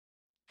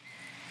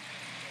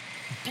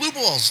Blue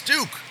Balls,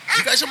 Duke,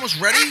 you guys almost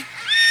ready?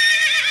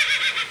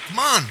 Come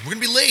on, we're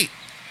gonna be late.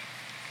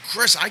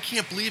 Chris, I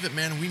can't believe it,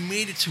 man. We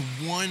made it to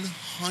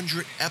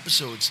 100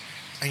 episodes.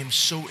 I am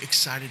so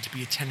excited to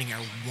be attending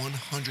our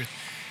 100th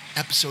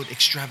episode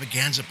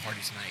extravaganza party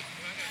tonight.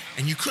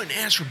 And you couldn't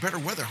ask for better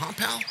weather, huh,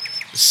 pal?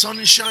 The sun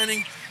is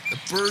shining, the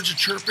birds are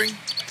chirping,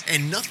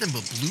 and nothing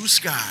but blue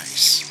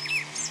skies.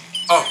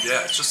 Oh,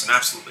 yeah, it's just an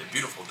absolutely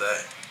beautiful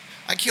day.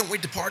 I can't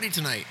wait to party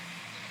tonight.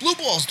 Blue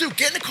Balls, Duke,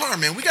 get in the car,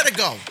 man. We gotta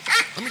go.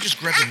 Let me just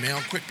grab the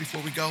mail quick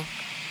before we go.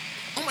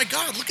 Oh my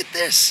God, look at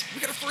this.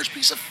 We got a first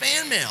piece of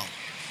fan mail.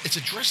 It's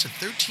addressed at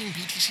 13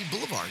 BTC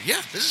Boulevard.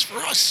 Yeah, this is for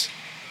us.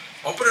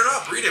 Open it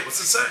up, read it.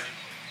 What's it say?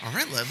 All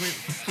right, let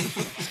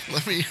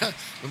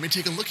me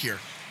take a look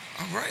here.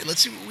 All right, let's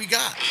see what we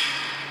got.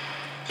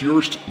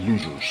 Dearest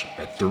losers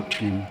at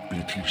 13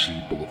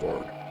 BTC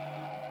Boulevard,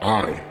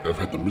 I have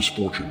had the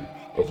misfortune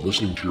of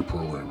listening to your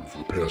program for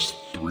the past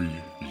 3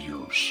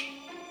 years.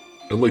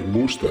 And like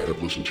most that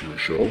have listened to your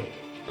show,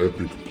 I have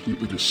been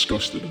completely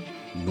disgusted,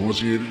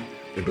 nauseated,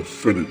 and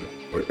offended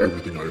by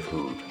everything I've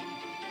heard.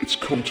 It's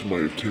come to my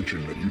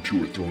attention that you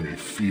two are throwing a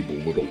feeble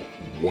little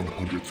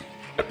 100th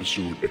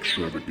episode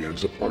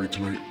extravaganza party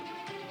tonight.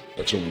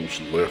 That's almost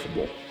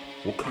laughable.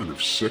 What kind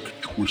of sick,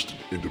 twisted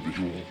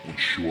individual would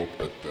show up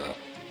at that?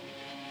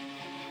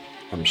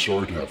 I'm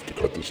sorry to have to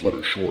cut this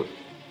letter short,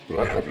 but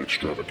I have an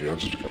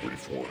extravaganza to get ready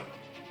for.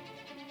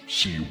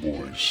 See you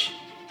boys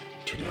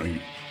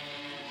tonight.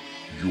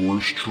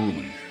 Yours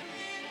truly,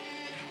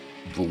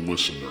 The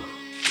Listener.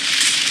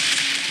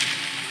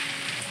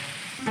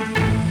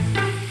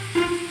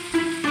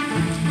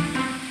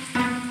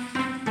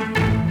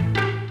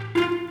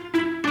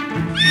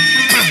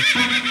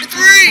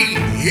 Three,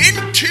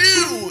 in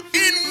two,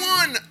 in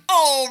one.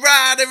 All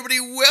right,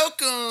 everybody,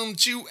 welcome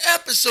to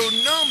episode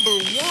number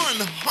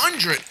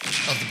 100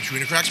 of the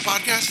Between the Cracks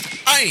podcast.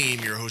 I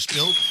am your host,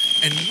 Bill,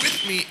 and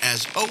with me,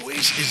 as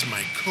always, is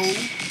my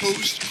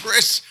co-host,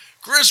 Chris.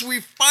 Chris, we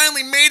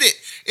finally made it.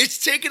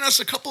 It's taken us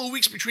a couple of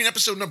weeks between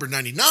episode number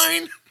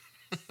 99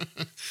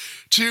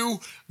 to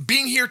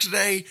being here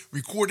today,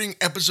 recording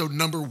episode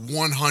number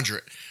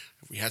 100.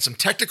 We had some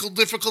technical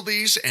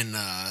difficulties and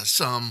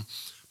some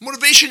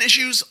motivation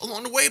issues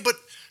along the way, but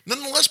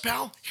nonetheless,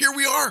 pal, here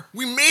we are.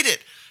 We made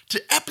it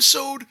to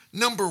episode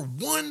number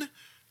 100.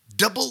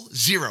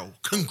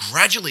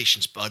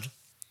 Congratulations, bud.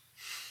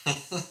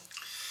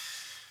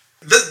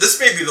 This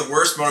may be the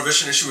worst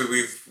motivation issue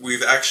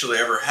we've actually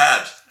ever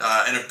had,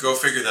 and go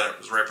figure that it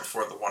was right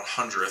before the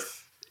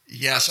 100th.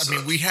 Yes, episode. I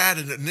mean, we had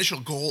an initial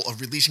goal of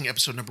releasing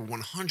episode number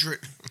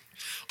 100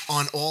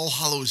 on All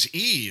Hallows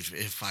Eve,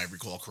 if I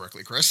recall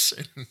correctly, Chris.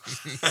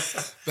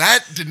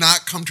 That did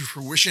not come to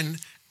fruition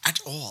at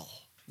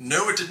all.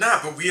 No, it did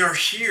not, but we are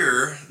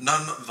here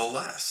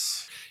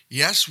nonetheless.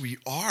 Yes, we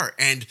are.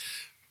 And,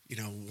 you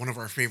know, one of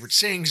our favorite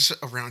sayings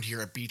around here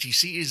at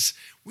BTC is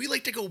we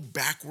like to go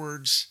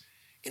backwards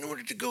in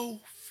order to go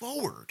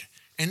forward.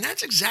 And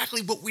that's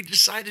exactly what we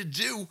decided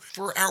to do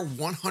for our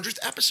 100th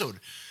episode.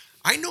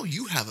 I know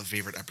you have a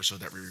favorite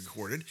episode that we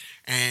recorded,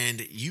 and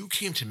you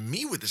came to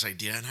me with this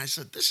idea, and I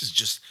said, this is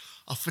just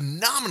a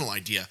phenomenal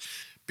idea.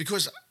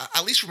 Because,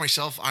 at least for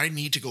myself, I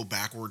need to go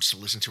backwards to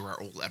listen to our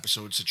old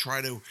episodes to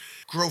try to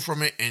grow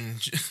from it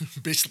and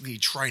basically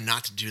try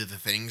not to do the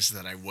things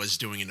that I was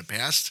doing in the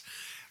past.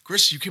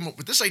 Chris, you came up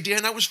with this idea,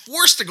 and I was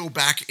forced to go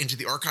back into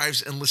the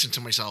archives and listen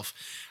to myself.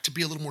 To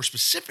be a little more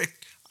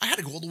specific, I had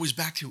to go all the way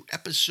back to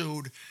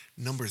episode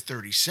number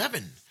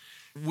 37,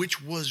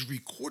 which was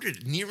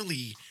recorded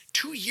nearly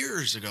 2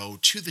 years ago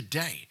to the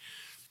day.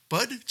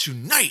 But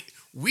tonight,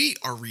 we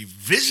are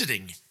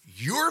revisiting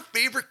your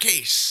favorite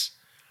case,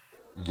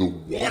 The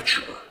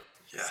Watcher.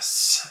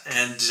 Yes,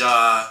 and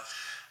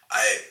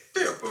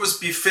it was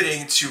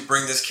befitting to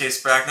bring this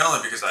case back, not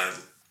only because I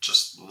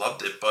just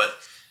loved it, but,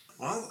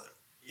 well,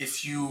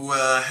 if you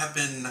have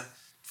been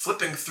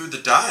flipping through the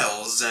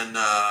dials and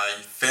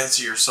you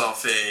fancy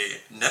yourself a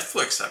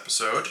Netflix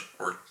episode,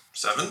 or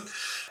 7,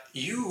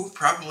 you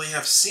probably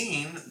have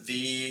seen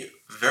the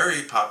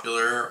very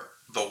popular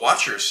The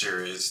Watcher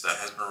series that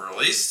has been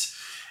released.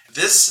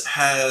 This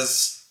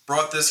has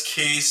brought this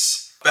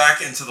case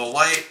back into the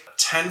light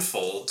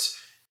tenfold,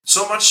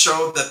 so much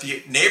so that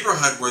the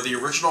neighborhood where the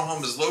original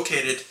home is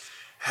located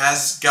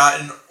has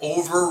gotten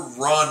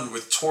overrun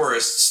with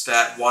tourists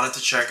that wanted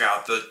to check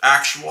out the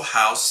actual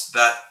house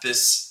that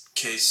this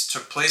case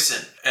took place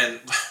in.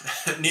 And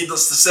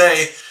needless to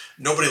say,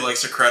 nobody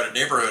likes a crowded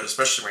neighborhood,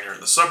 especially when you're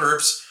in the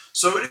suburbs,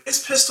 so it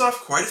has pissed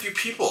off quite a few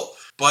people.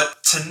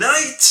 But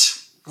tonight,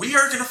 we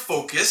are going to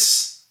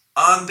focus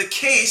on the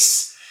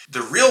case,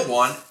 the real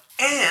one,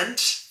 and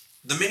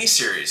the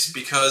miniseries,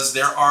 because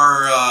there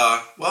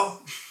are,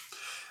 while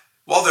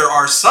there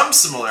are some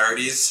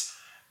similarities,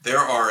 there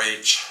are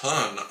a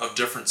ton of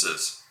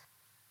differences.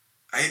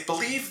 I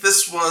believe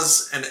this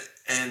was, and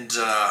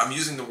I'm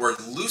using the word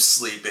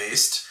loosely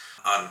based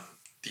on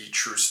the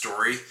true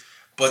story,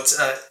 but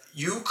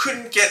you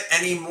couldn't get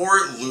any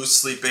more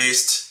loosely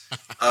based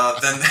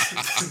than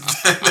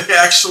they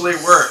actually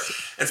were.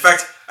 In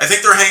fact, I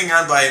think they're hanging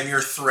on by a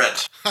mere thread.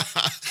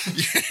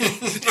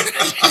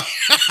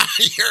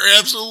 You're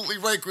absolutely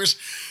right, Chris,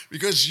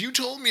 because you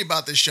told me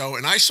about this show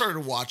and I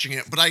started watching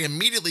it, but I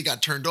immediately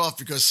got turned off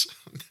because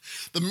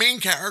the main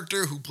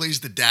character who plays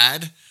the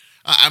dad,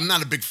 I'm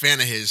not a big fan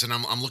of his, and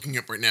I'm looking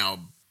up right now,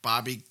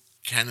 Bobby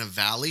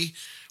Cannavale,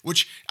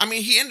 which, I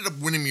mean, he ended up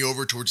winning me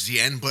over towards the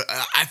end, but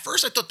at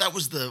first I thought that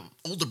was the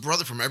older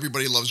brother from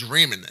Everybody Loves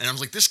Raymond, and I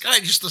was like, this guy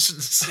just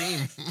doesn't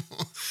seem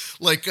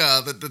like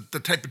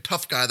the type of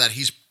tough guy that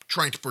he's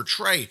trying to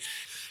portray.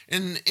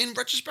 And in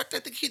retrospect, I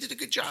think he did a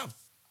good job.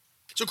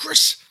 So,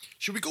 Chris,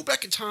 should we go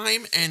back in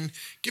time and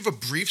give a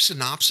brief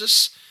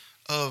synopsis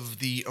of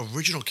the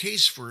original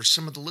case for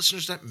some of the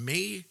listeners that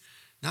may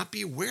not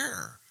be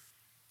aware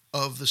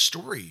of the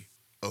story,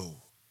 Oh,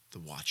 the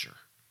Watcher?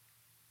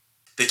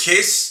 The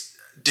case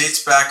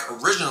dates back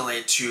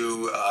originally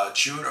to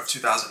June of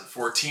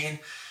 2014,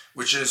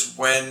 which is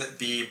when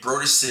the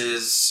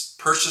Broadduses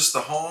purchased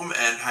the home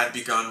and had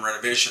begun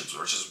renovations,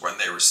 which is when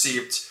they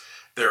received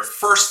their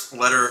first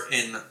letter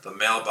in the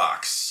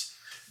mailbox.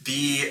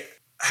 The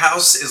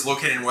house is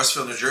located in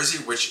Westfield, New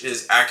Jersey, which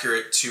is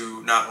accurate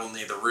to not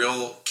only the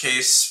real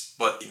case,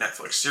 but the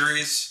Netflix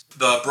series.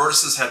 The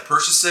Broadduses had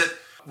purchased it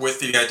with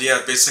the idea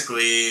of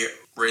basically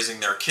raising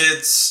their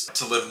kids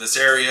to live in this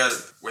area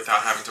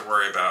without having to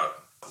worry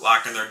about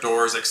locking their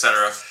doors,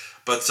 etc.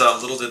 But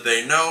little did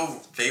they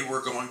know, they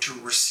were going to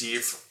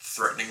receive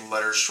threatening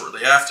letters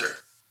shortly after.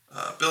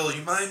 Bill,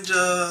 you mind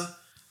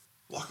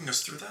walking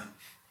us through that?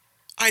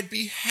 I'd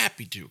be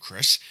happy to,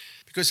 Chris,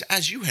 because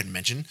as you had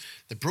mentioned,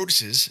 the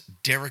Broadduses,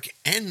 Derek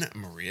and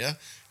Maria,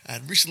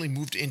 had recently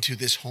moved into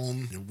this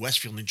home in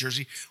Westfield, New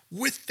Jersey,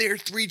 with their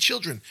 3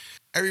 children.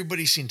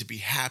 Everybody seemed to be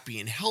happy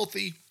and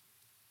healthy.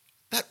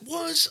 That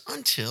was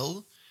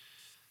until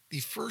the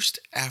first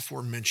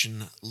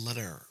aforementioned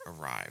letter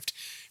arrived.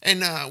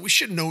 And we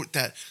should note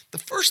that the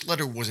first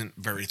letter wasn't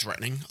very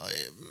threatening.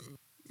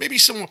 Maybe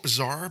somewhat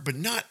bizarre, but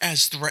not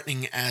as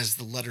threatening as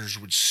the letters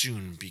would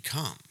soon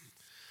become.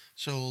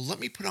 So let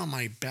me put on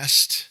my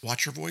best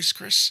Watcher voice,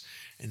 Chris,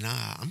 and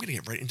I'm going to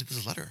get right into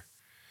this letter.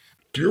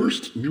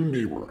 Dearest new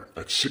neighbor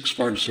at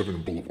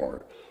 657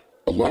 Boulevard,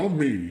 allow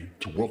me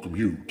to welcome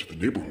you to the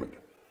neighborhood.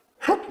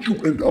 How did you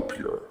end up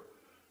here?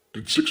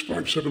 Did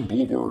 657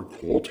 Boulevard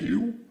call to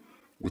you?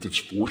 With its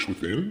force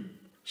within?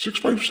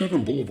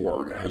 657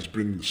 Boulevard has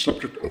been the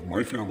subject of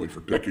my family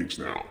for decades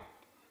now.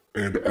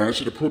 And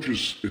as it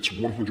approaches its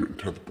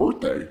 110th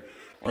birthday,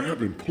 I have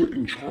been put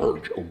in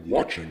charge of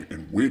watching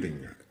and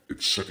waiting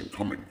its second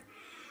coming.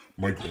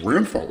 My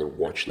grandfather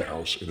watched the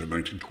house in the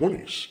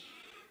 1920s,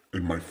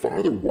 and my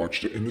father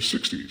watched it in the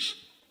 60s.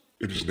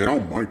 It is now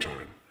my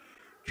time.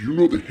 Do you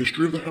know the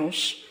history of the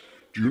house?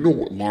 Do you know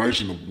what lies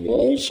in the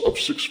walls of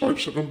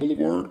 657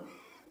 Boulevard?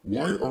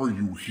 Why are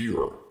you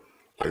here?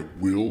 I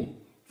will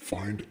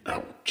find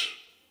out.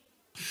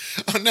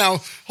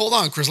 Now, hold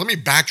on, Chris. Let me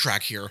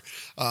backtrack here.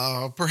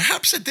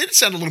 Perhaps it did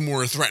sound a little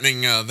more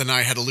threatening than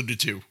I had alluded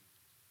to.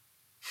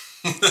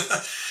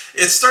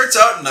 It starts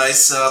out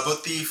nice,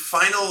 but the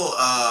final,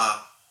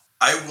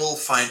 I will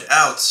find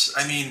out,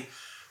 I mean,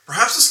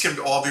 perhaps this can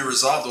all be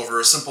resolved over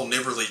a simple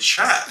neighborly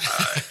chat.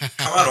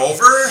 Come on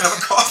over, have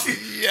a coffee.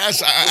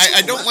 Yes,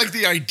 I don't like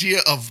the idea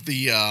of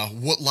the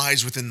what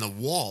lies within the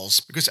walls,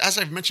 because as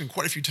I've mentioned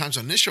quite a few times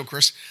on this show,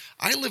 Chris,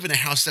 I live in a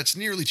house that's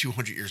nearly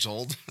 200 years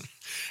old,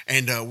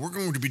 and we're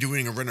going to be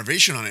doing a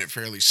renovation on it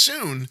fairly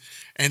soon,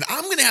 and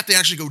I'm going to have to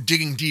actually go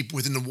digging deep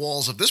within the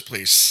walls of this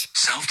place.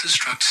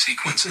 Self-destruct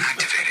sequence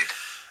activated.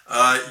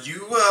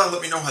 You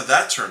let me know how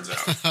that turns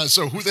out.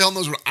 So who the hell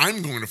knows what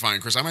I'm going to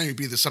find, Chris? I might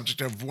be the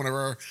subject of one of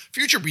our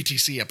future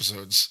BTC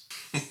episodes.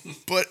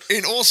 But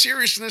in all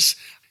seriousness,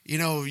 you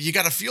know, you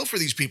got to feel for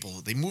these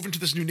people. They move into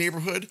this new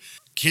neighborhood.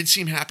 Kids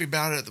seem happy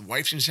about it. The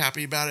wife seems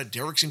happy about it.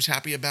 Derek seems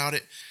happy about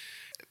it.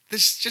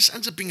 This just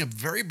ends up being a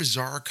very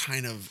bizarre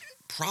kind of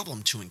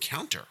problem to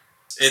encounter.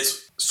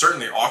 It's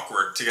certainly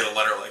awkward to get a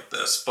letter like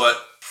this, but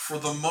for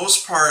the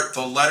most part,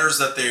 the letters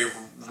that they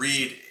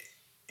read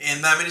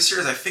in that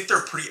miniseries, I think they're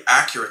pretty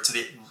accurate to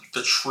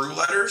the true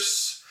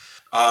letters.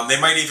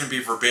 They might even be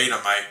verbatim.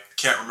 I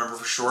can't remember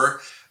for sure.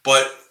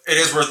 But it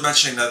is worth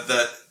mentioning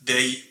that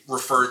they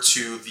refer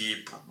to the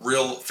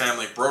real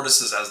family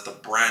Broadduses as the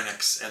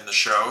Brannicks in the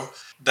show.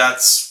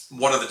 That's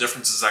one of the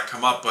differences that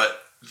come up. But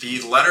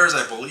the letters,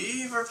 I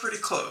believe, are pretty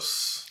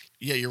close.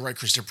 Yeah, you're right,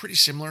 Chris. They're pretty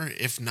similar,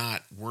 if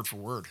not word for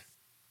word.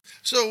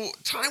 So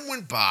time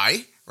went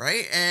by,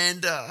 right?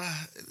 And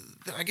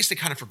I guess they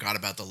kind of forgot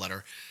about the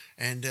letter.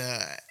 And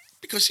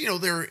because, you know,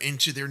 they're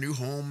into their new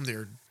home,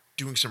 they're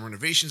doing some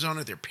renovations on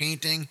it, they're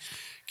painting,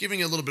 giving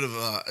it a little bit of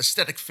a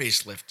aesthetic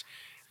facelift.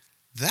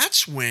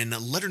 That's when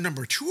letter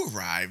number 2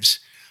 arrives.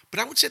 But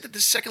I would say that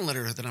this second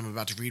letter that I'm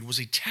about to read was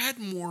a tad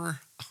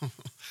more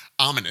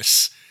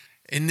ominous.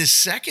 In this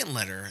second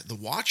letter, the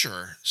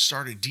Watcher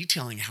started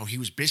detailing how he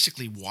was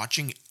basically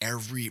watching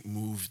every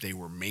move they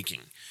were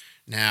making.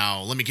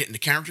 Now, let me get into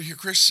character here,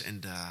 Chris,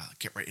 and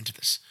get right into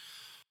this.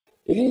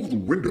 All of the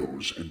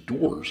windows and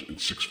doors in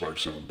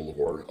 657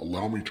 Boulevard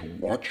allow me to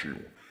watch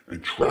you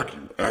and track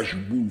you as you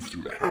move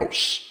through the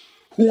house.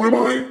 Who am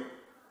I?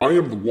 I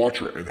am the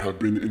Watcher and have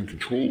been in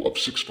control of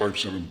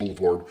 657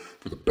 Boulevard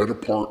for the better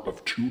part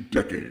of 2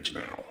 decades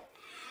now.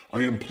 I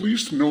am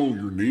pleased to know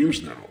your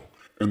names now,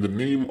 and the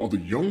name of the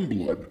young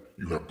blood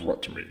you have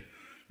brought to me.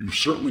 You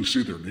certainly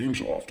say their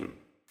names often.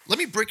 Let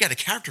me break out a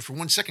character for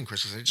 1 second,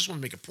 Chris, because I just want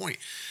to make a point.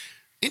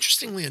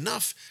 Interestingly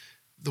enough,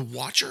 the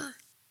Watcher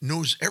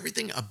knows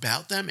everything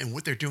about them and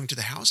what they're doing to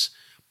the house,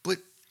 but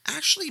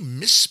actually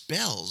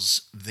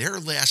misspells their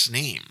last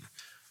name.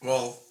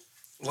 Well,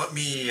 let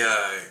me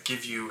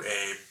give you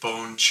a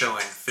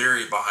bone-chilling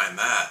theory behind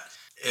that.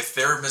 If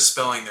they're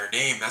misspelling their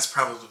name, that's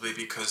probably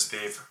because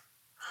they've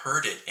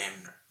heard it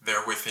and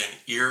they're within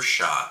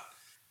earshot,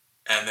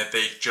 and that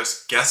they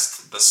just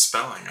guessed the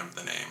spelling of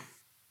the name.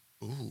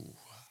 Ooh,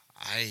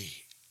 I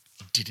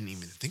didn't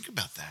even think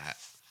about that.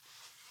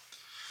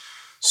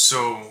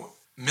 So,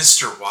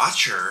 Mr.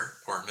 Watcher,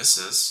 or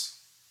Mrs.,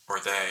 or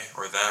they,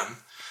 or them,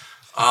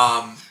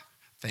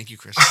 Thank you,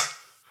 Chris.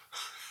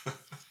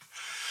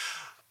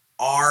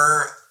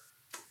 are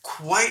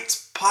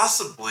quite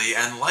possibly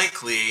and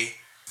likely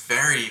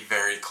very,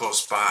 very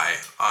close by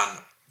on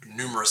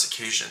numerous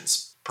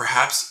occasions.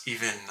 Perhaps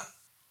even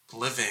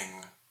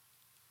living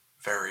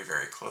very,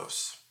 very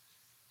close.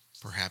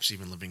 Perhaps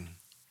even living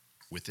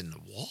within the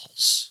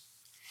walls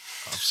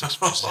of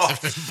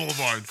 657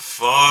 Boulevard.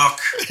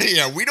 Fuck.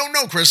 Yeah, we don't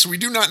know, Chris. We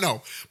do not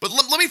know. But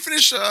let me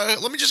finish.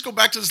 Let me just go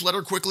back to this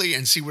letter quickly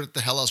and see what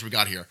the hell else we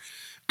got here.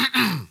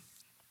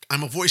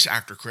 I'm a voice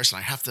actor, Chris, and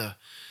I have to,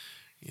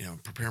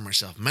 prepare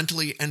myself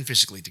mentally and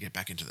physically to get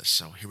back into this.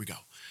 So here we go.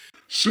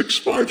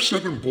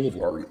 657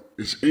 Boulevard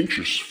is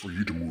anxious for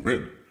you to move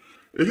in.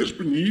 It has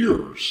been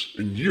years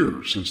and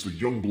years since the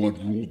young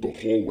blood ruled the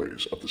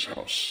hallways of this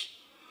house.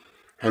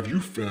 Have you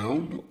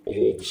found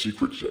all the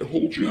secrets it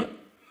holds yet?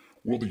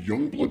 Will the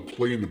young blood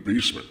play in the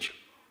basement,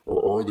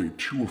 or are they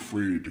too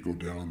afraid to go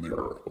down there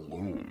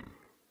alone?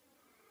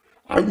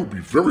 I would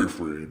be very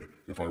afraid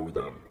if I were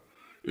them.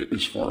 It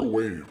is far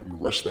away from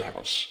the rest of the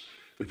house.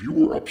 If you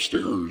were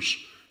upstairs,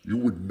 you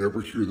would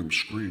never hear them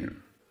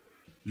scream.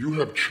 You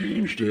have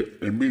changed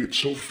it and made it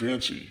so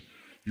fancy,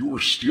 you are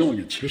stealing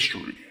its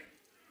history.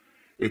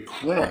 It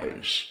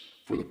cries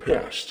for the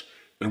past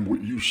and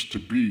what used to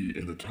be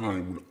in the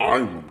time when I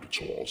roamed its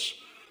halls.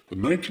 The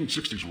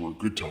 1960s were a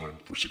good time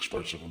for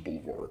 657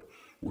 Boulevard,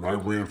 when I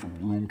ran from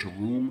room to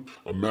room,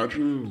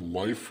 imagining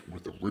life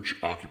with the rich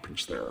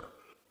occupants there.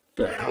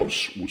 The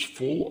house was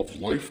full of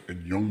life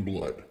and young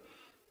blood.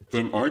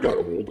 Then I got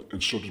old,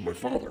 and so did my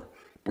father,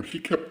 but he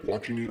kept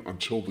watching it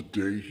until the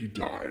day he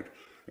died,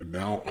 and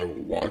now I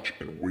will watch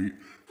and wait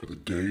for the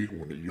day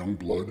when the young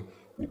blood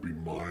will be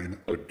mine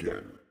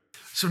again.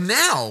 So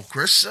now,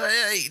 Chris,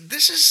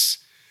 this has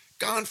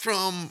gone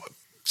from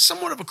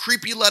somewhat of a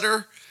creepy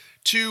letter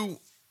to,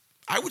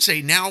 I would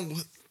say now,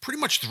 pretty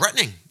much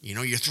threatening.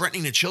 You're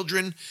threatening the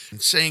children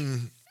and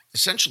saying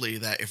essentially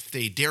that if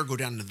they dare go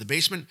down into the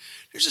basement,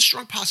 there's a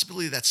strong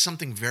possibility that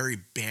something very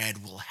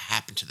bad will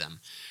happen to them.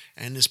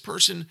 And this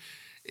person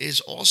is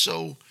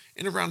also,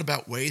 in a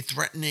roundabout way,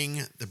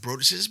 threatening the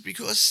Broduses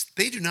because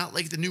they do not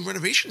like the new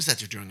renovations that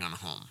they're doing on a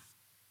home.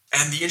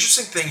 And the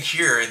interesting thing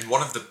here, and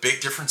one of the big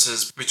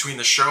differences between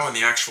the show and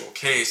the actual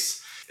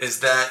case,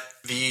 is that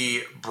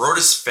the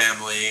Brodus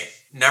family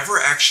never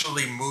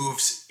actually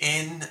moves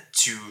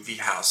into the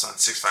house on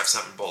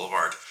 657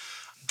 Boulevard.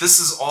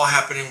 This is all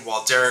happening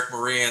while Derek,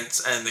 Marie, and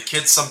the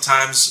kids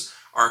sometimes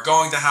are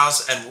going to the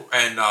house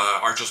and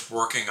are just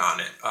working on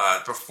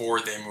it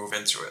before they move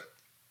into it.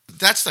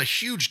 That's the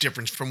huge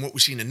difference from what we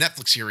see in the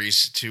Netflix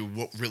series to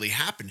what really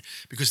happened,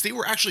 because they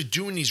were actually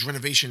doing these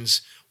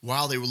renovations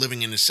while they were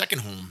living in the second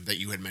home that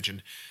you had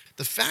mentioned.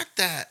 The fact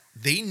that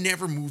they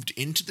never moved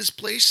into this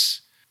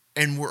place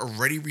and were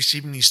already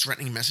receiving these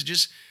threatening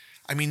messages,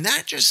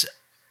 that just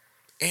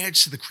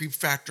adds to the creep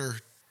factor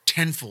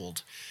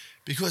tenfold.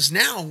 Because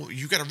now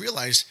you got to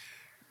realize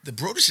the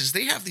Broduses,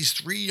 they have these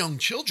 3 young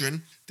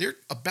children. They're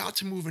about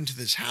to move into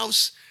this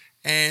house.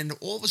 And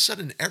all of a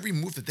sudden, every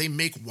move that they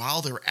make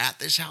while they're at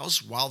this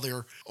house, while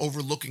they're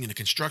overlooking the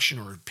construction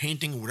or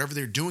painting or whatever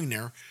they're doing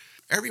there,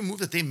 every move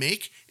that they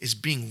make is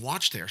being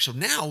watched there. So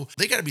now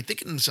they got to be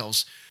thinking to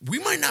themselves, we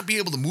might not be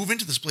able to move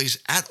into this place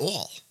at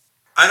all.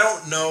 I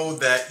don't know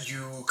that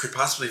you could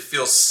possibly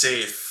feel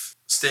safe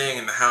staying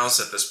in the house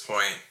at this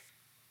point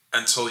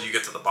until you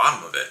get to the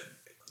bottom of it.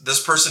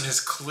 This person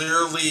has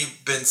clearly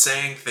been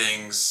saying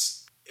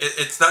things.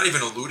 It's not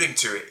even alluding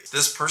to it.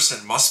 This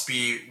person must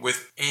be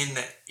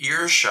within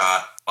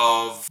earshot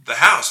of the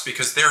house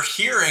because they're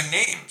hearing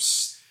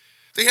names.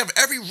 They have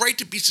every right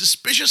to be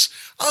suspicious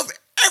of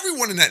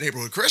everyone in that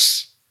neighborhood,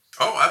 Chris.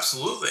 Oh,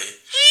 absolutely.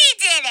 He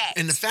did it!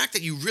 And the fact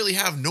that you really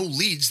have no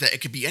leads, that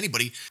it could be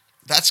anybody,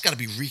 that's got to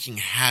be wreaking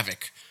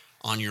havoc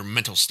on your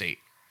mental state.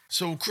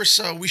 So, Chris,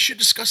 we should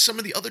discuss some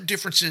of the other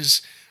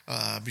differences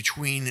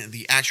between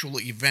the actual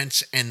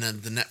events and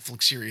the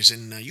Netflix series.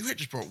 And you had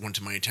just brought one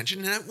to my attention,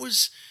 and that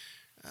was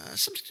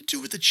something to do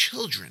with the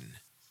children.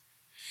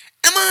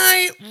 Am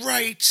I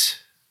right?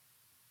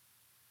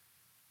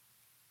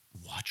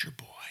 Watcher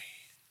boy.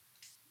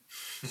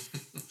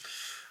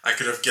 I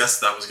could have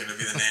guessed that was going to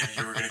be the name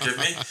you were going to give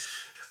me.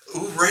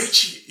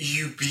 Uraichi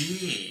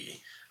Yubi.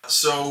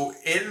 So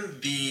in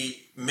the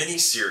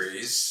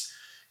miniseries,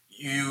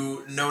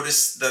 you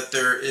notice that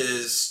there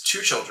is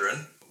two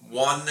children.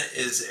 One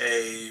is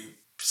a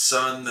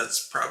son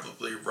that's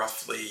probably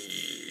roughly,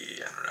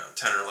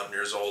 10 or 11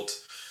 years old.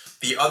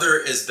 The other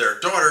is their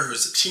daughter,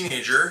 who's a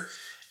teenager.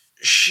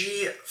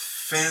 She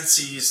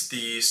fancies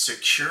the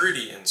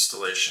security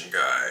installation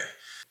guy.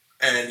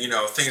 And,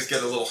 things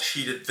get a little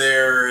heated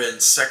there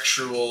and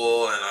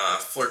sexual and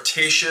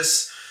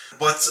flirtatious.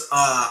 But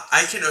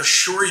I can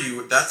assure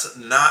you that's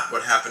not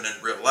what happened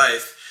in real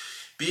life.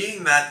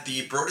 Being that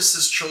the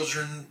Brodus'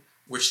 children,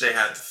 which they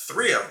had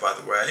 3 of, by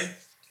the way,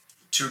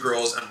 2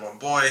 girls and 1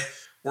 boy,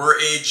 were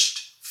aged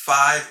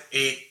 5,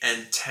 8,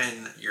 and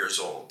 10 years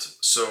old.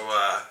 So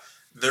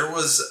there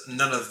was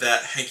none of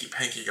that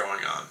hanky-panky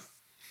going on.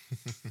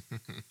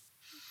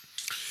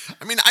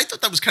 I mean, I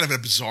thought that was kind of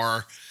a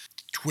bizarre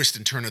twist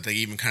and turn that they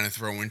even kind of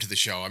throw into the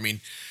show. I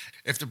mean,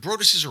 if the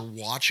Broduses are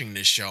watching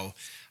this show,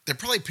 they're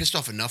probably pissed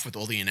off enough with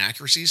all the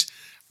inaccuracies.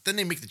 Then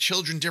they make the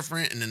children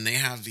different, and then they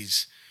have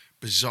these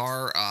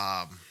bizarre,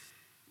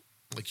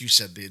 like you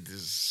said,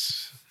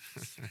 this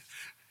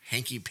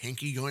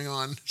hanky-panky going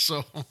on.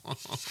 So,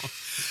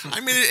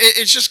 I mean,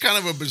 it's just kind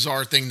of a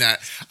bizarre thing that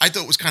I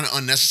thought was kind of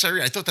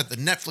unnecessary. I thought that the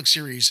Netflix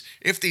series,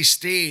 if they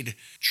stayed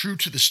true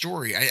to the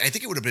story, I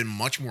think it would have been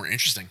much more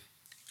interesting.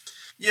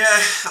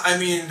 Yeah, I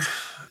mean,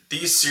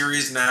 these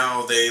series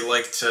now, they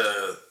like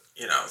to,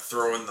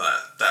 throw in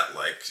that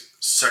like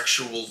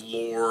sexual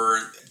lore.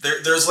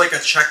 There's like a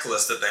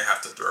checklist that they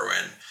have to throw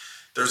in.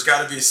 There's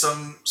got to be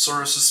some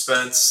sort of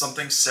suspense,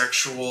 something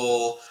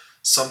sexual,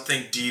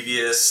 something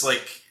devious.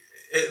 Like,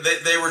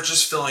 they were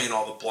just filling in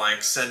all the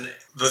blanks. And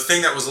the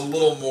thing that was a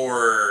little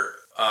more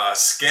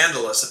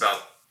scandalous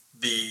about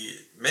the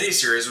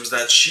miniseries was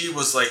that she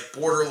was like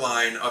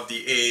borderline of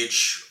the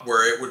age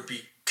where it would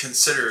be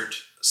considered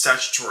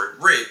statutory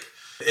rape.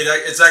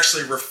 It's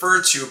actually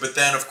referred to, but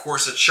then of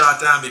course it's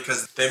shot down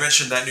because they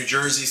mentioned that New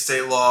Jersey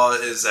state law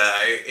is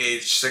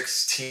age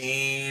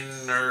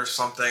 16 or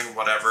something,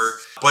 whatever.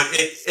 But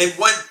it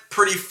went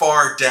pretty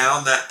far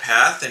down that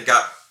path and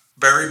got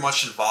very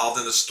much involved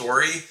in the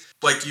story.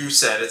 Like you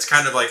said, it's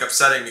kind of like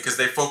upsetting because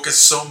they focus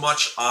so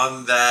much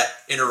on that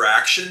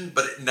interaction,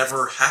 but it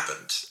never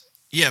happened.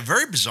 Yeah,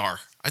 very bizarre.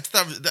 I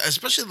thought,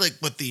 especially like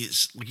with the,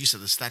 like you said,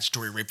 the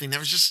statutory rape thing, that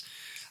was just,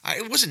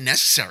 it wasn't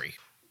necessary.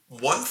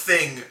 One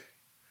thing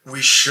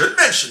we should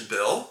mention,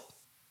 Bill,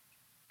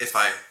 if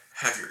I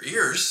have your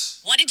ears.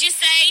 What did you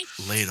say?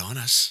 Lay it on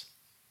us.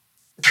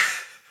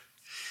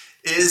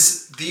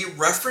 Is the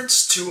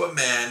reference to a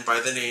man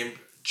by the name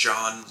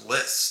John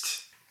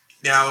List.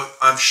 Now,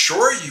 I'm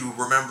sure you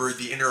remember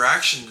the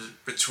interaction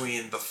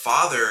between the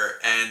father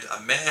and a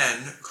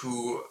man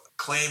who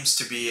claims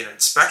to be an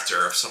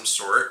inspector of some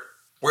sort,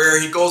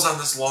 where he goes on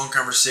this long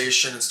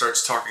conversation and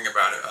starts talking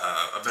about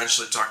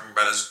eventually talking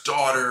about his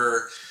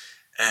daughter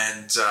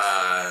and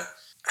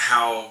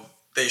how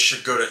they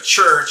should go to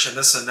church and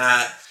this and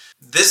that.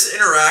 This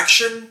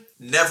interaction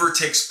never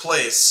takes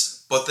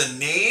place, but the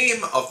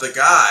name of the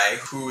guy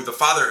who the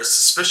father is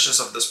suspicious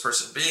of this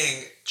person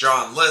being,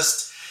 John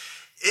List,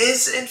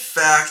 is in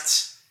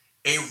fact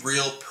a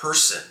real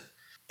person.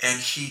 And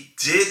he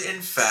did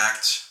in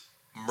fact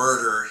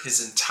murder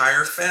his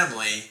entire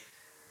family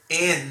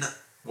in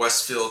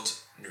Westfield,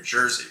 New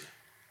Jersey.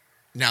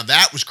 Now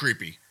that was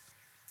creepy.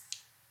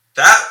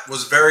 That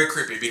was very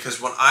creepy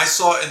because when I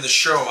saw it in the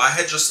show, I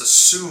had just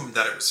assumed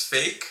that it was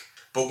fake.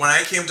 But when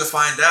I came to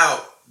find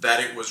out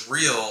that it was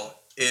real,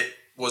 it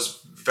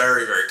was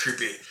very, very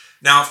creepy.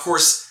 Now, of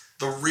course,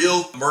 the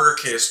real murder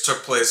case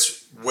took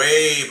place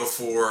way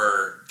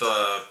before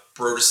the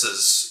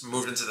Broduses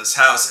moved into this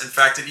house. In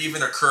fact, it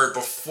even occurred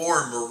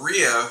before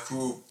Maria,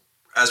 who,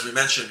 as we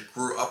mentioned,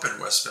 grew up in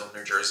Westfield,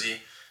 New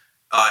Jersey,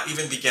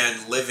 even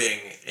began living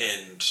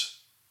in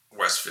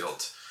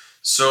Westfield.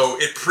 So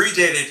it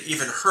predated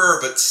even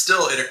her, but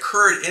still it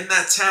occurred in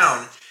that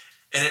town,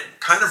 and it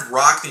kind of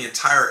rocked the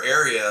entire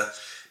area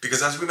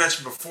because, as we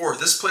mentioned before,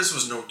 this place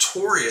was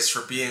notorious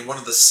for being one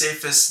of the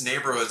safest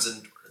neighborhoods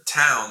and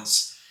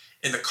towns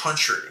in the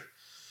country.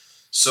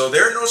 So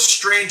they're no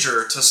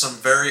stranger to some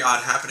very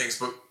odd happenings.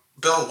 But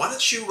Bill, why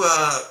don't you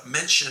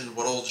mention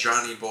what old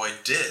Johnny Boy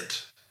did?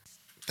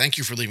 Thank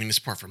you for leaving this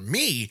part for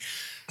me,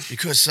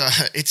 because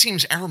it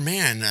seems our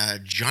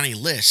man, Johnny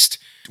List,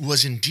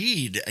 was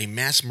indeed a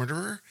mass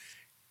murderer,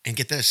 and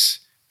get this,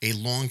 a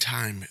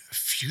longtime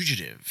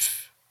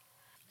fugitive.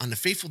 On the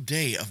fateful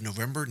day of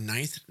November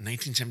 9th,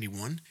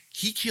 1971,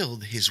 he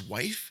killed his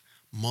wife,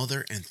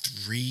 mother, and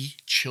 3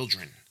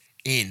 children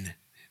in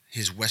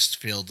his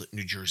Westfield,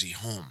 New Jersey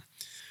home.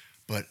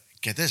 But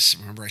get this,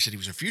 remember I said he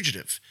was a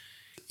fugitive.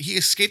 He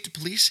escaped the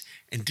police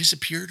and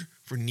disappeared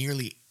for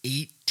nearly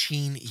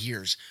 18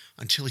 years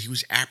until he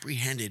was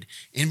apprehended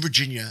in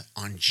Virginia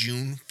on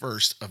June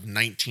 1st of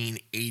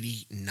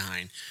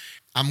 1989.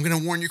 I'm going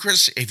to warn you,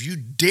 Chris, if you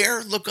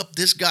dare look up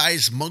this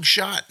guy's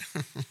mugshot,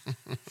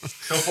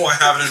 Oh, I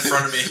have it in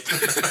front of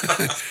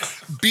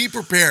me. be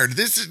prepared.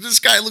 This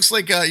guy looks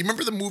like, you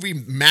remember the movie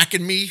Mac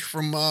and Me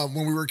from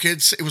when we were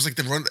kids? It was like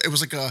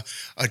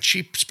a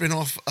cheap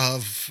spinoff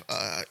of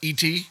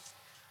E.T.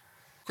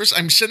 Chris,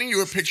 I'm sending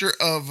you a picture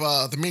of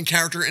the main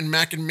character in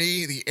Mac and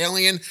Me, the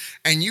alien,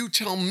 and you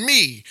tell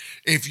me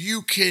if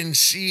you can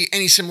see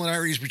any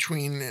similarities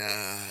between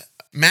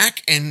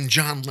Mac and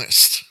John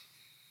List.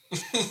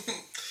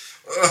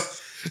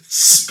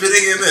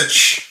 Spitting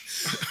image.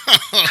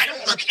 I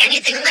don't look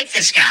anything like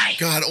this guy.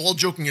 God, all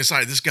joking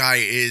aside, this guy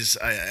is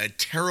a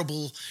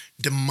terrible,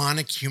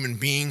 demonic human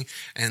being,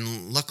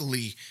 and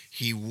luckily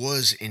he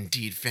was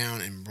indeed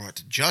found and brought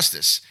to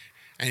justice.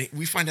 And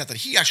we find out that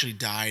he actually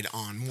died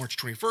on March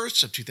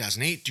 21st of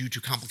 2008 due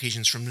to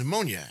complications from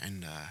pneumonia.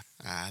 And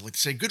I'd like to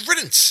say good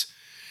riddance.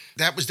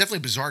 That was definitely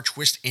a bizarre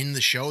twist in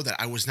the show that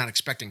I was not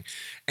expecting.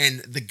 And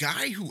the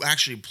guy who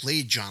actually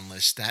played John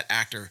List, that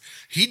actor,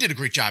 he did a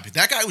great job.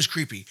 That guy was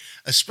creepy,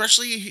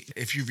 especially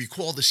if you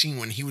recall the scene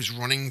when he was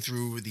running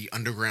through the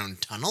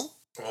underground tunnel.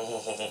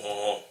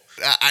 Oh.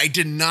 I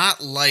did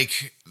not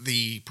like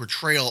the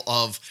portrayal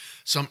of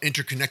some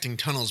interconnecting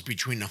tunnels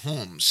between the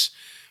homes.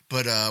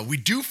 But we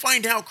do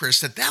find out, Chris,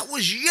 that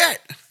was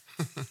yet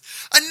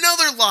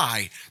another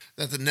lie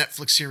that the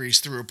Netflix series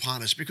threw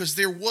upon us, because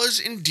there was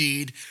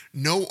indeed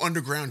no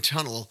underground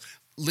tunnel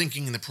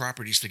linking the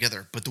properties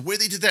together. But the way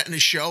they did that in the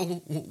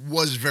show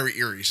was very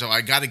eerie. So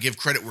I got to give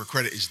credit where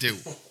credit is due.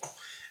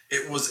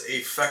 It was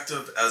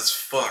effective as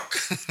fuck.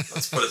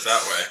 Let's put it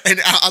that way.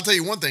 And I'll tell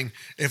you one thing.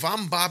 If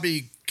I'm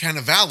Bobby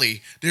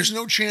Cannavale, there's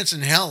no chance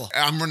in hell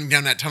I'm running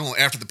down that tunnel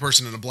after the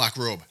person in a black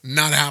robe.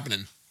 Not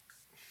happening.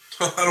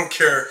 I don't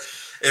care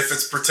if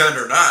it's pretend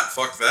or not.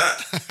 Fuck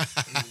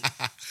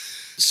that.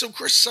 So,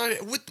 Chris,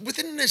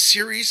 within this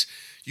series,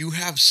 you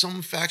have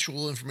some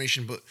factual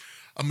information, but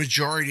a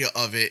majority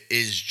of it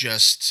is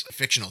just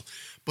fictional.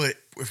 But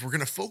if we're going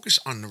to focus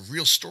on the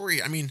real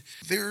story, I mean,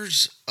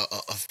 there's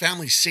a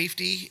family's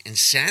safety and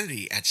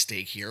sanity at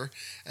stake here,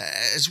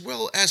 as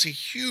well as a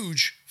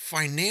huge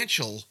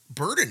financial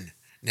burden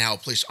now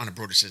placed on the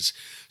Broadduses.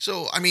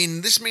 So, I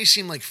mean, this may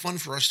seem like fun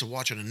for us to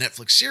watch on a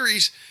Netflix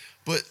series,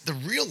 but the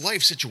real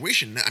life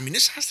situation, I mean,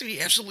 this has to be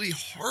absolutely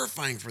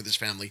horrifying for this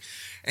family.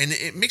 And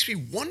it makes me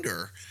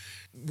wonder,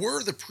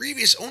 were the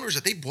previous owners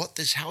that they bought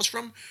this house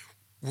from,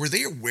 were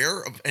they aware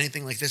of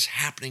anything like this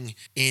happening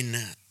in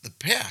the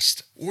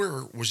past?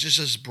 Or was this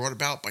just brought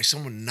about by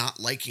someone not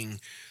liking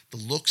the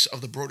looks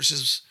of the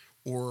Broadduses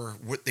or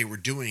what they were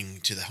doing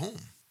to the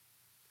home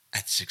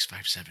at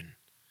 657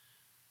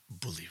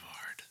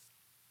 Boulevard?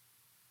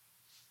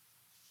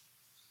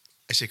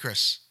 I say,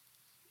 Chris.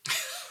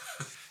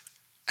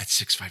 At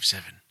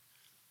 657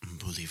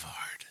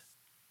 Boulevard.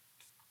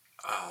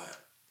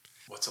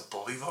 What's a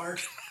boulevard?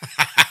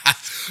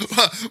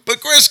 But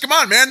Chris, come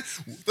on, man.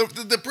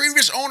 The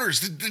previous owners,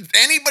 did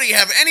anybody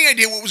have any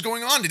idea what was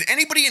going on? Did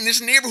anybody in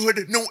this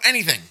neighborhood know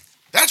anything?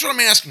 That's what I'm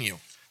asking you.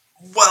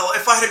 Well,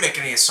 if I had to make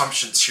any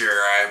assumptions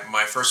here,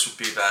 my first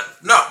would be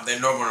that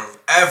no one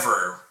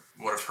ever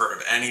would have heard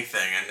of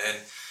anything, and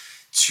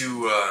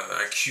to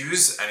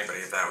accuse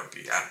anybody of that would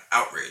be an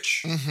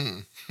outrage. Mm-hmm.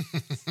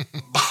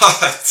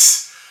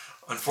 But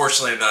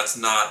unfortunately, that's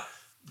not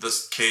the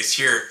case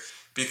here,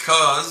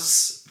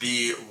 because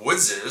the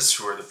Woodses,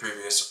 who are the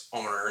previous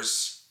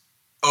owners,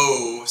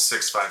 owe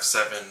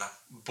 657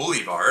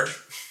 Boulevard.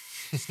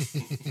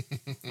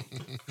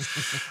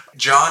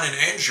 John and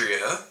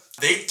Andrea,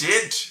 they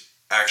did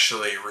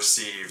actually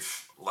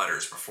receive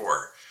letters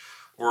before,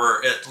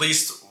 or at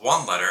least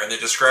one letter, and they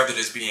described it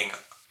as being,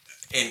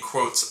 in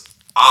quotes,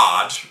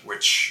 odd,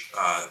 which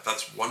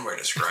that's one way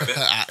to describe it.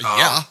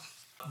 Yeah.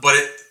 But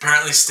it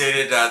apparently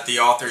stated that the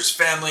author's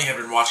family had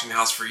been watching the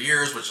house for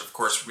years, which of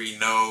course we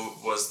know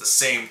was the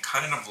same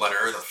kind of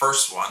letter, the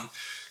first one,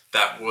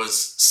 that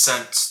was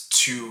sent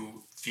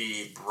to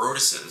the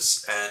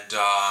Broadduses. And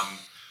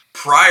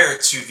prior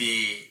to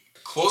the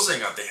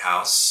closing of the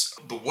house,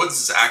 the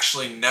Woodses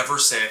actually never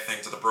say a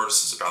thing to the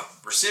Broadduses about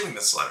receiving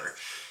this letter.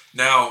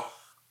 Now,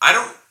 I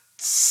don't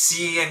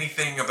see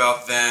anything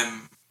about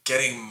them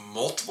getting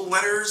multiple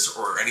letters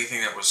or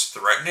anything that was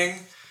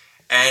threatening.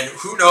 And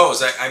who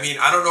knows? I mean,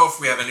 I don't know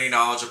if we have any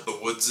knowledge of the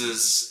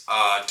Woodses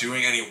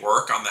doing any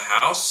work on the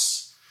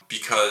house,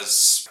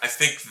 because I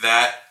think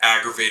that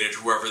aggravated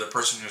whoever the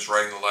person who's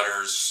writing the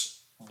letters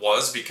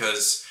was,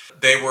 because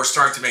they were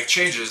starting to make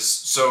changes.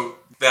 So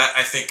that,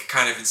 I think,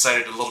 kind of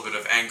incited a little bit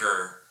of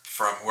anger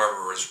from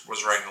whoever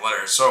was writing the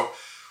letters. So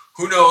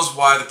who knows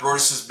why the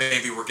Broadduses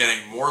maybe were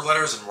getting more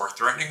letters and more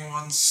threatening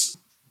ones.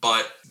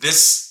 But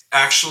this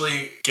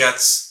actually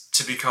gets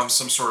to become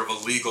some sort of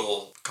a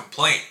legal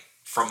complaint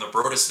from the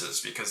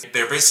Broadduses, because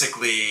they're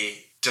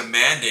basically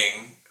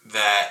demanding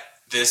that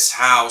this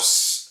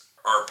house,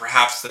 or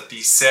perhaps that the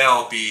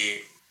sale, be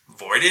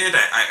voided.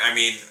 I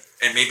mean,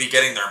 and maybe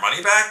getting their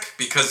money back,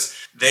 because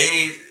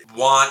they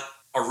want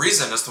a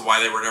reason as to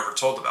why they were never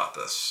told about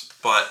this.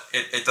 But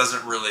it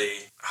doesn't really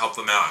help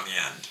them out in the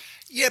end.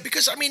 Yeah,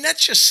 because I mean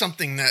that's just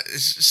something that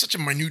is such a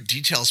minute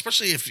detail,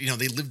 especially if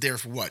they lived there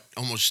for what,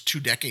 almost 2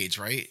 decades,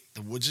 right?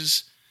 The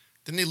Woodses.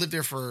 Then they lived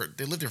there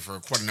for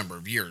quite a number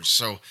of years.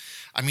 So,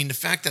 I mean, the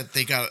fact that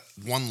they got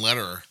one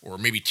letter or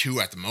maybe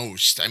two at the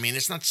most, I mean,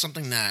 it's not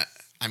something that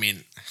I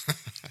mean,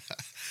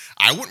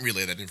 I wouldn't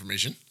relay that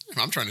information if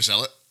I'm trying to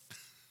sell it.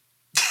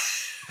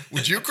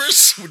 Would you,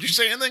 Chris? Would you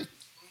say anything?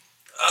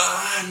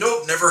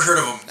 Nope, never heard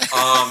of them.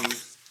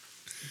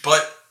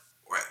 But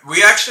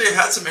we actually have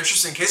had some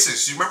interesting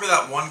cases. Do you remember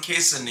that one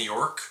case in New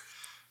York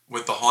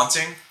with the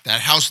haunting?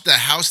 That house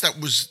that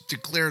was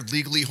declared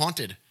legally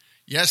haunted.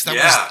 Yes, that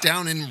was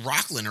down in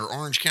Rockland or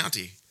Orange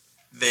County.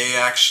 They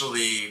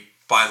actually,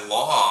 by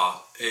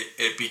law,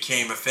 it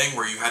became a thing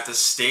where you had to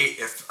state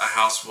if a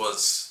house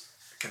was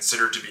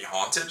considered to be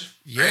haunted.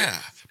 Yeah,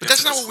 right? But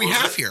that's not what we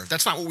have here.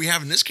 That's not what we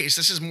have in this case.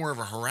 This is more of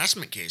a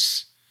harassment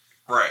case.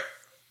 Right.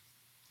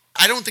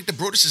 I don't think the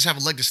Broadduses have a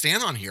leg to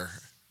stand on here.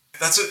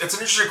 It's an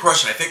interesting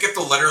question. I think if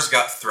the letters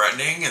got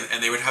threatening,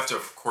 and they would have to,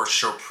 of course,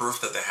 show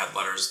proof that they had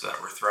letters that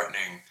were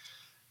threatening,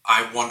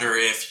 I wonder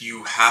if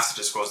you have to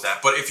disclose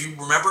that. But if you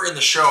remember in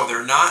the show,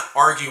 they're not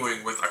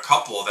arguing with a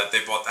couple that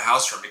they bought the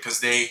house from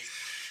because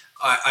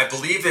I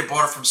believe they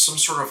bought it from some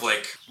sort of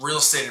like real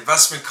estate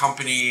investment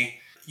company.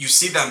 You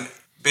see them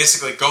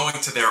basically going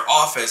to their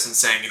office and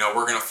saying,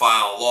 we're going to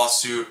file a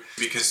lawsuit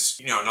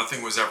because,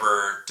 nothing was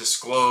ever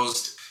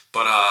disclosed.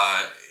 But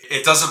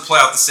it doesn't play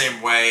out the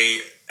same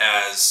way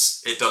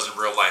as it does in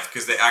real life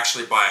because they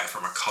actually buy it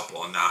from a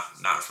couple and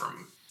not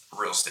from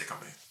a real estate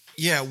company.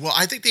 Yeah, well,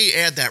 I think they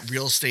add that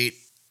real estate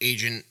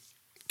agent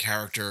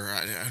character.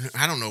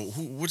 I don't know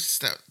what's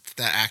that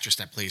actress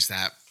that plays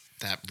that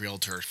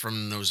realtor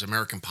from those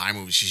American Pie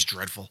movies. She's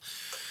dreadful.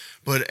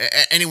 But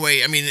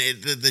anyway, I mean,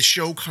 the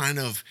show kind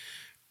of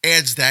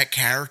adds that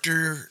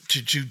character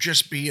to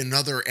just be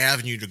another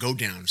avenue to go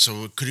down.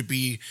 So could it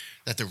be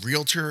that the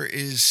realtor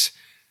is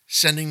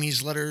sending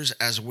these letters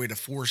as a way to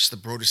force the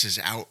Broadduses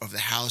out of the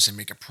house and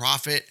make a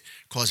profit,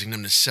 causing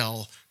them to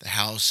sell the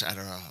house at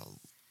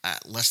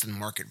less than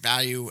market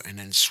value and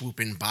then swoop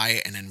in, buy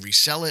it, and then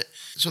resell it?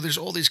 So there's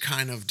all these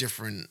kind of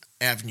different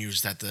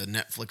avenues that the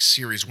Netflix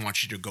series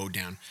wants you to go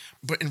down.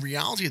 But in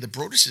reality, the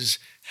Broadduses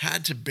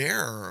had to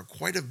bear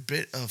quite a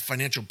bit of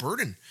financial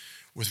burden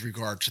with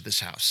regard to this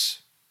house.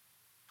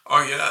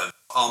 Oh, yeah.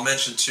 I'll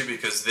mention, too,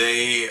 because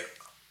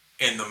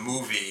in the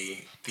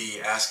movie,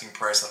 the asking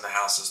price on the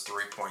house is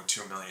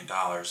 $3.2 million.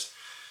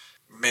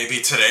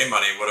 Maybe today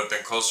money would have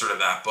been closer to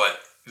that,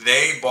 but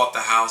they bought the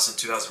house in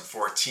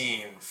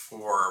 2014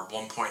 for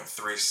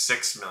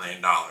 $1.36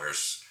 million,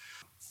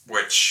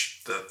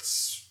 which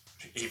that's,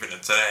 even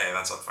today,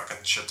 that's a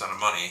fucking shit ton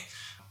of money.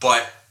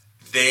 But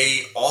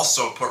they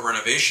also put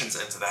renovations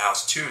into the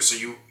house too, so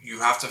you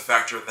have to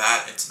factor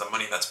that into the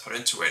money that's put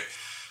into it.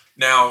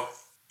 Now,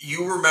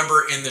 you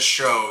remember in the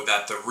show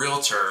that the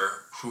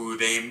realtor who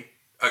they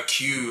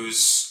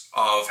accuse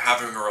of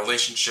having a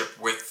relationship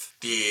with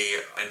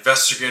the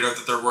investigator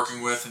that they're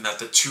working with, and that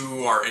the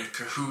two are in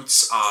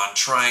cahoots on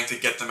trying to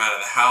get them out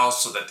of the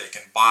house so that they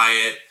can buy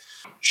it.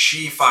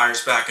 She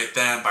fires back at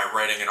them by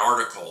writing an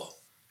article,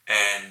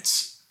 and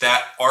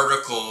that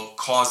article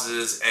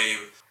causes a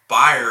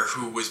buyer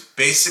who was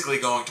basically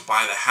going to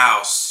buy the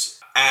house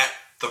at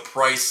the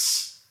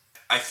price,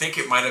 I think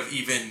it might have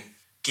even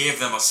gave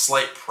them a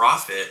slight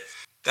profit.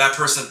 That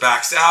person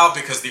backs out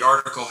because the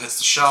article hits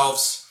the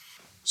shelves.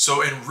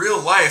 So in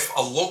real life,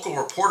 a local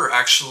reporter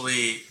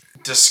actually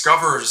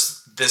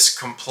discovers this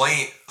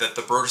complaint that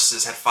the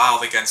Broadduses had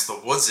filed against the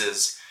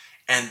Woodses,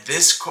 and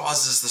this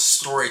causes the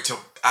story to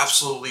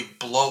absolutely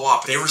blow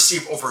up. They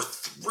receive over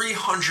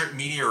 300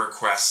 media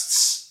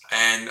requests,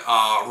 and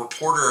a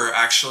reporter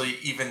actually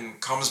even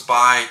comes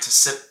by to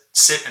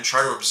sit and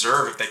try to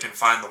observe if they can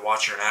find the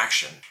Watcher in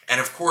action. And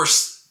of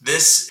course,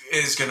 this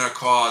is going to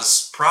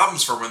cause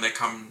problems for when they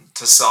come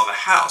to sell the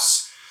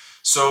house.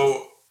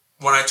 So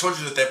when I told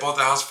you that they bought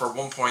the house for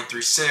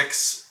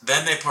 $1.36,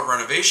 then they put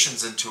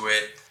renovations into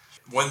it.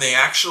 When they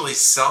actually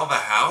sell the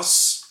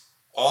house,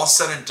 all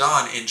said and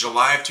done, in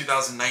July of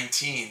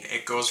 2019,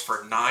 it goes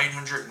for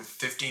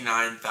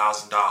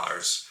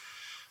 $959,000,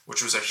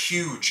 which was a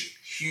huge,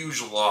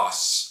 huge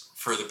loss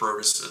for the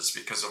Broadduses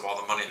because of all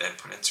the money they had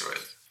put into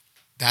it.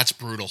 That's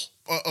brutal.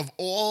 Of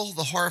all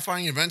the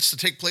horrifying events to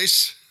take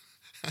place,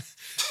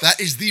 that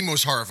is the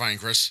most horrifying,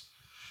 Chris.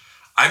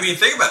 I mean,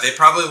 think about it. They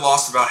probably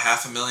lost about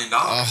 $500,000.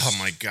 Oh,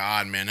 my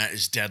God, man. That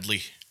is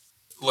deadly.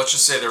 Let's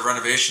just say their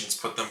renovations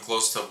put them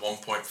close to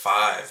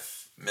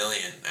 $1.5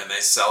 million, and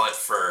they sell it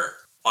for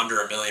under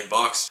 $1 million.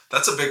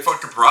 That's a big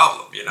fucking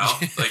problem,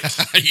 Like,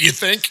 you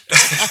think?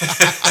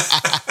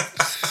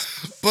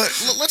 But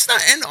let's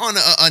not end on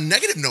a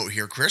negative note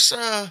here, Chris.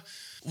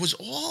 Was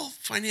all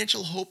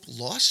financial hope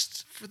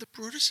lost for the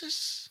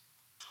Broadduses?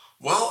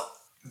 Well,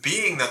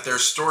 being that their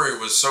story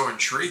was so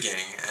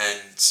intriguing,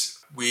 and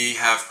we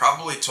have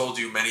probably told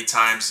you many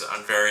times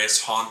on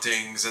various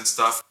hauntings and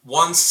stuff,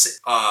 once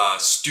a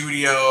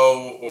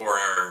studio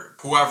or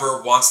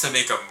whoever wants to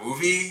make a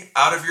movie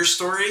out of your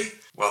story,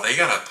 well, they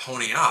gotta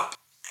pony up.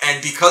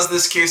 And because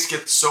this case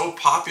gets so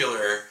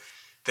popular,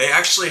 They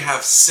actually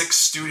have 6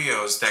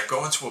 studios that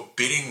go into a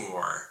bidding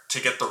war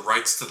to get the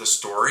rights to the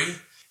story,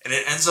 and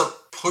it ends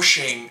up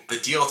pushing the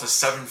deal to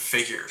 7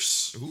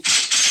 figures. Ooh.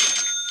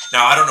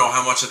 Now, I don't know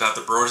how much of that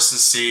the Broaduses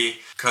see,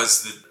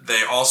 because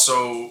they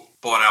also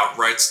bought out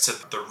rights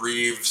to the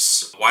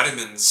Reeves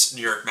Weidemann's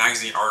New York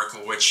Magazine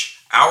article, which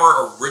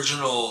our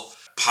original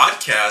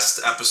podcast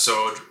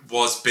episode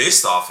was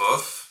based off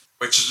of,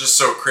 which is just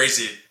so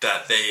crazy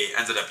that they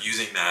ended up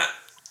using that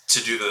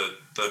to do the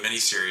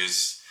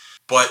miniseries.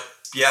 But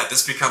yeah,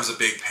 this becomes a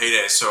big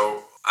payday.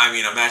 So, I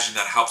mean, imagine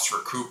that helps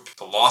recoup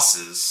the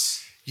losses.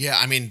 Yeah,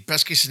 I mean,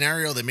 best case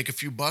scenario, they make a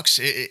few bucks.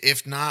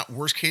 If not,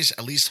 worst case,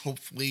 at least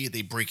hopefully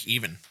they break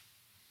even.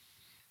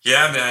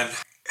 Yeah, man.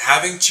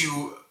 Having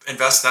to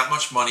invest that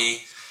much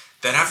money,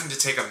 then having to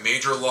take a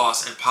major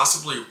loss and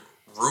possibly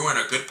ruin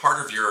a good part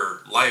of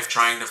your life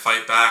trying to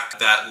fight back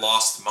that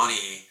lost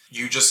money,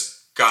 you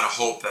just gotta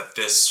hope that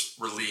this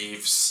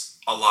relieves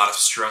a lot of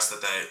stress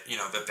that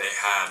they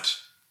had.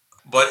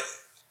 But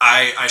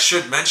I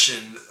should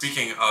mention,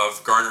 speaking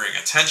of garnering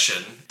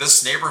attention,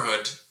 this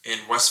neighborhood in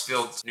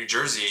Westfield, New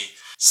Jersey,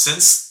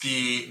 since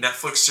the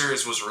Netflix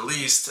series was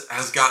released,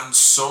 has gotten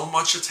so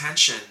much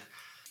attention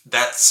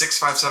that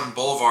 657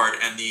 Boulevard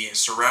and the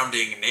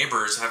surrounding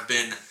neighbors have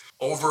been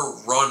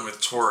overrun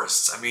with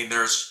tourists. I mean,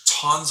 there's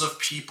tons of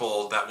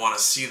people that want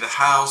to see the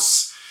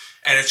house,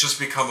 and it's just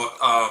become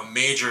a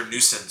major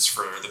nuisance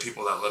for the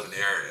people that live in the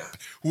area.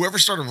 Whoever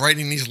started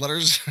writing these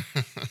letters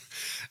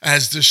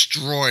has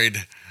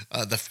destroyed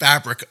the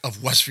fabric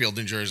of Westfield,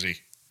 New Jersey.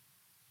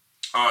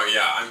 Oh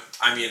yeah,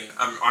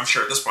 I'm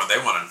sure at this point they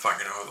want to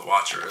fucking know who the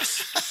Watcher is.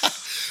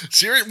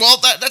 Serious? Well,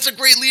 that's a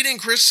great lead-in,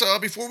 Chris.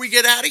 Before we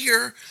get out of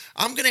here,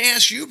 I'm going to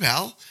ask you,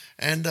 pal,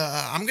 and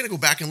I'm going to go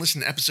back and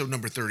listen to episode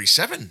number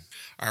 37,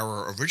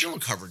 our original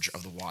coverage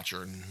of The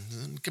Watcher,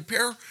 and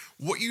compare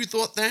what you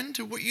thought then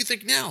to what you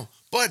think now.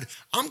 Bud,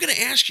 I'm going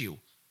to ask you,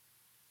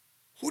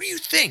 who do you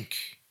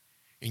think,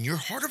 in your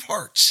heart of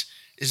hearts,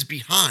 is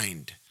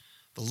behind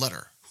the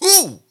letter?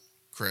 Who,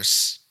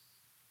 Chris,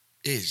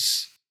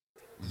 is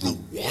The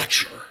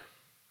Watcher.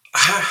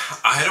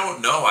 I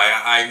don't know.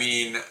 I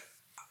mean,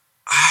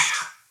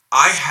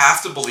 I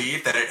have to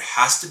believe that it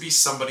has to be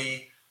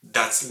somebody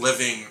that's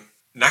living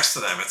next to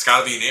them. It's got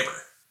to be a neighbor.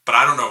 But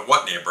I don't know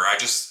what neighbor.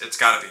 It's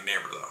got to be a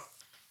neighbor,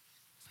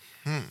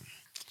 though.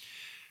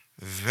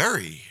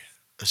 Very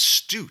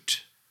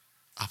astute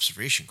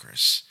observation,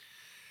 Chris.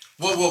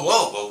 Whoa.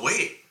 Well,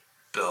 wait,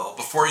 Bill.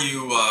 Before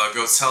you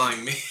go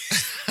telling me...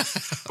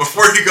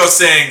 Before you go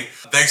saying,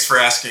 thanks for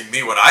asking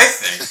me what I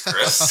think,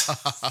 Chris.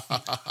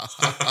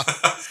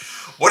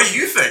 What do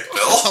you think,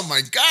 Bill? Oh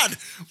my God.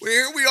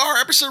 Here we are,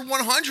 episode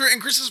 100,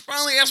 and Chris has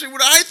finally asked me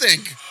what I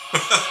think.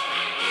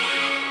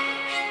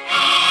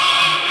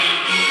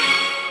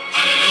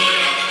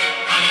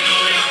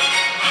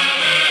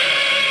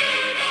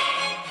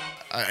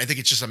 I think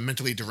it's just a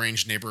mentally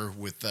deranged neighbor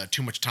with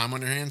too much time on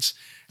their hands.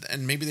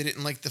 And maybe they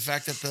didn't like the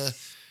fact that the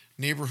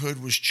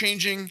neighborhood was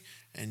changing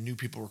and new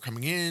people were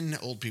coming in,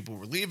 old people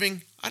were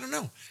leaving. I don't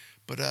know.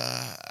 But,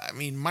 I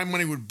mean, my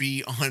money would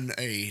be on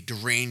a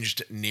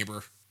deranged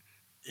neighbor.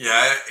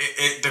 Yeah,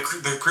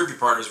 the creepy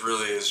part is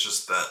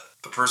just that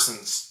the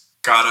person's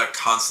gotta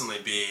constantly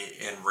be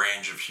in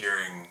range of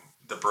hearing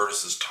the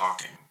Broaduses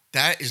talking.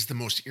 That is the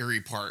most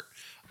eerie part.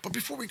 But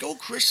before we go,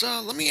 Chris,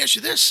 let me ask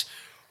you this.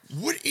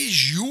 What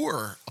is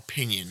your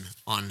opinion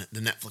on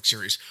the Netflix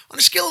series? On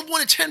a scale of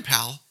 1 to 10,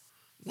 pal,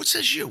 what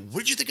says you?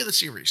 What did you think of the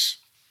series?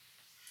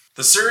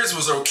 The series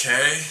was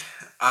okay.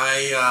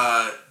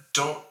 I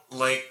don't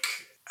like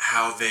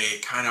how they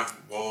kind of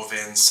wove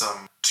in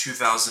some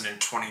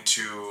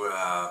 2022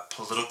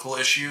 political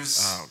issues.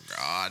 Oh,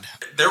 God.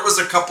 There was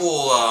a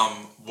couple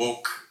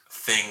woke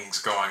things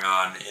going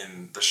on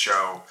in the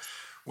show,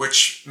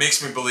 which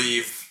makes me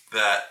believe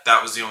that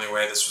was the only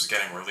way this was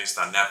getting released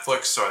on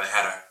Netflix, so they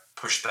had to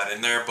push that in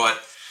there. But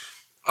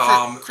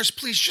Chris,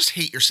 please just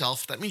hate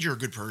yourself. That means you're a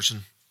good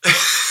person.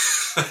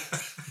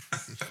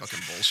 Fucking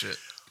bullshit.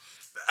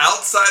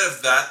 Outside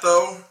of that,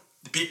 though,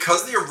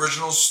 because the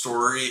original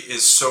story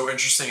is so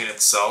interesting in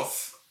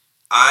itself,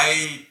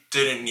 I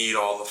didn't need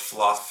all the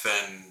fluff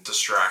and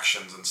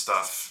distractions and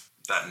stuff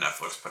that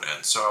Netflix put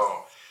in.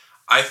 So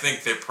I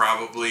think they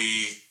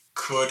probably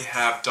could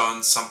have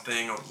done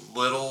something a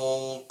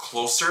little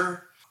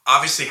closer.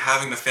 Obviously,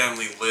 having the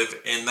family live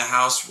in the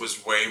house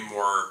was way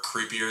more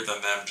creepier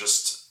than them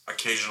just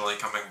occasionally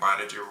coming by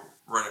to do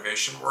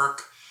renovation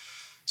work.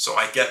 So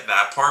I get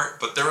that part,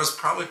 but there was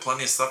probably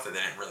plenty of stuff that they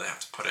didn't really have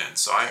to put in.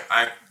 So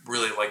I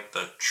really like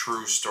the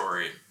true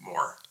story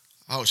more.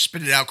 Oh,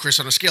 spit it out, Chris.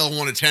 On a scale of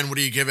 1 to 10, what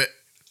do you give it?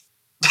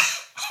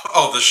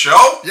 Oh, the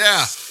show?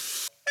 Yeah.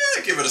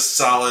 I give it a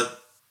solid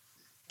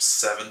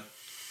 7.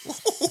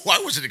 Ooh,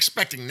 I wasn't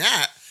expecting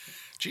that.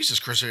 Jesus,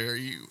 Chris,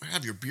 you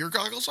have your beer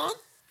goggles on?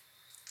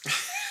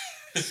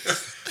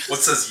 What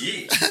says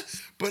ye?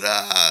 But,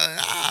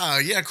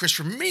 yeah, Chris,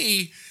 for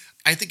me,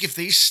 I think if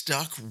they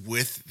stuck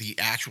with the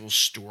actual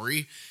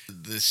story,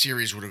 the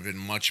series would have been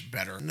much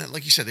better. And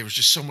like you said, there was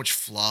just so much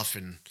fluff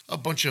and a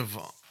bunch of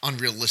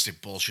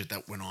unrealistic bullshit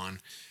that went on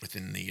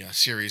within the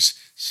series.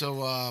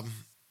 So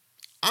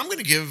I'm going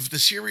to give the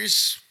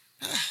series.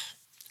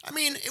 I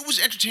mean, it was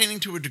entertaining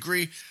to a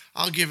degree.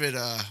 I'll give it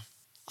a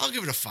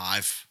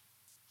 5.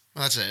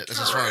 Well, that's it. That's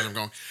as far as I'm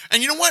going.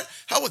 And you know what?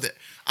 Hell with it.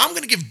 I'm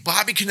going to give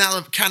Bobby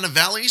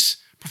Cannavale's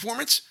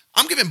performance.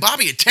 I'm giving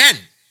Bobby a 10.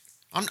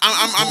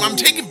 I'm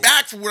taking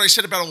back from what I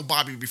said about old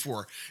Bobby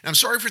before. And I'm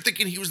sorry for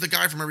thinking he was the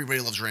guy from Everybody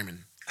Loves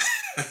Raymond.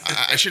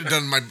 I should have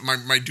done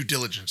my due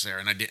diligence there,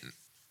 and I didn't.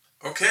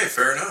 Okay,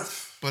 fair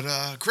enough. But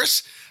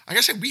Chris, I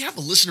gotta say, we have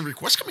a listener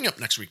request coming up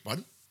next week,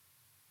 bud.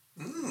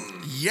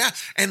 Yeah,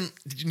 and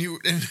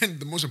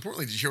the most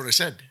importantly, did you hear what I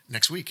said?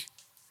 Next week.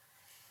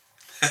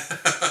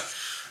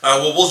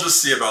 Well, we'll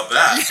just see about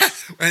that. Yeah,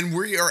 and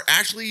we are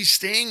actually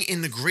staying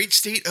in the great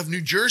state of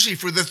New Jersey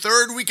for the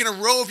 3rd week in a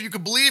row, if you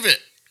could believe it.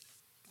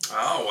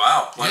 Oh,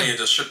 wow. Plenty of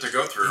just shit to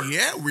go through.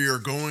 Yeah, we are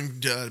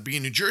going to be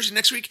in New Jersey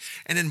next week.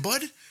 And then,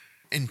 bud,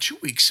 in 2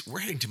 weeks, we're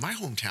heading to my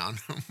hometown,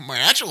 my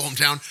actual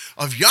hometown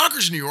of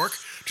Yonkers, New York,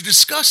 to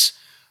discuss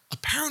a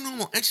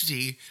paranormal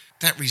entity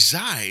that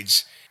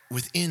resides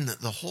within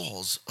the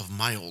halls of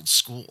my old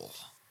school.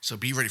 So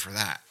be ready for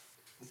that.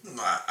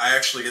 I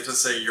actually get to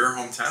say your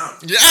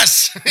hometown.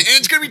 Yes, and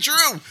it's going to be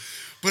true.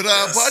 But,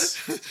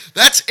 yes. Bud,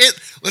 that's it.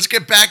 Let's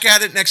get back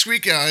at it next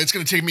week. It's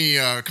going to take me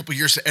a couple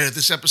years to edit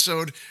this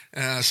episode,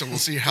 so we'll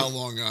see how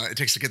long it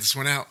takes to get this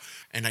one out.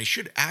 And I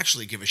should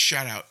actually give a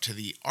shout out to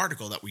the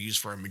article that we used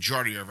for a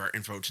majority of our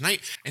info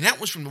tonight, and that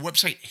was from the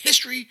website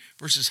History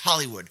versus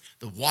Hollywood,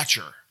 The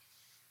Watcher.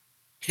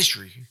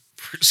 History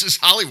versus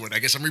Hollywood. I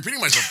guess I'm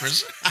repeating myself,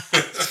 Chris.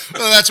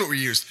 Well, that's what we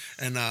used,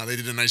 and they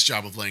did a nice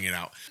job of laying it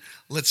out.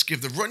 Let's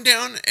give the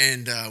rundown,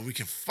 and we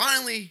can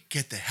finally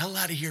get the hell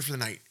out of here for the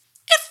night.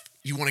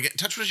 If you want to get in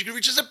touch with us, you can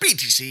reach us at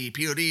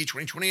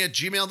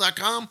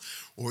btcpod2020@gmail.com,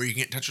 or you can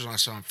get in touch with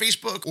us on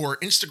Facebook or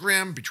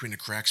Instagram, Between the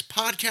Cracks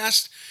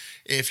Podcast.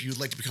 If you'd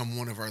like to become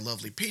one of our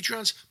lovely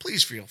patrons,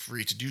 please feel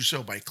free to do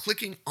so by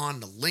clicking on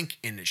the link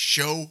in the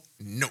show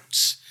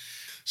notes.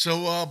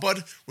 So,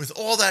 bud, with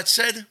all that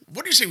said,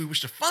 what do you say we wish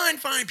to fine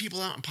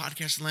people out in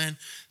podcast land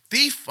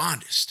the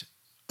fondest,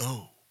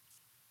 a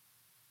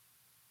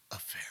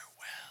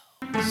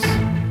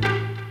farewell.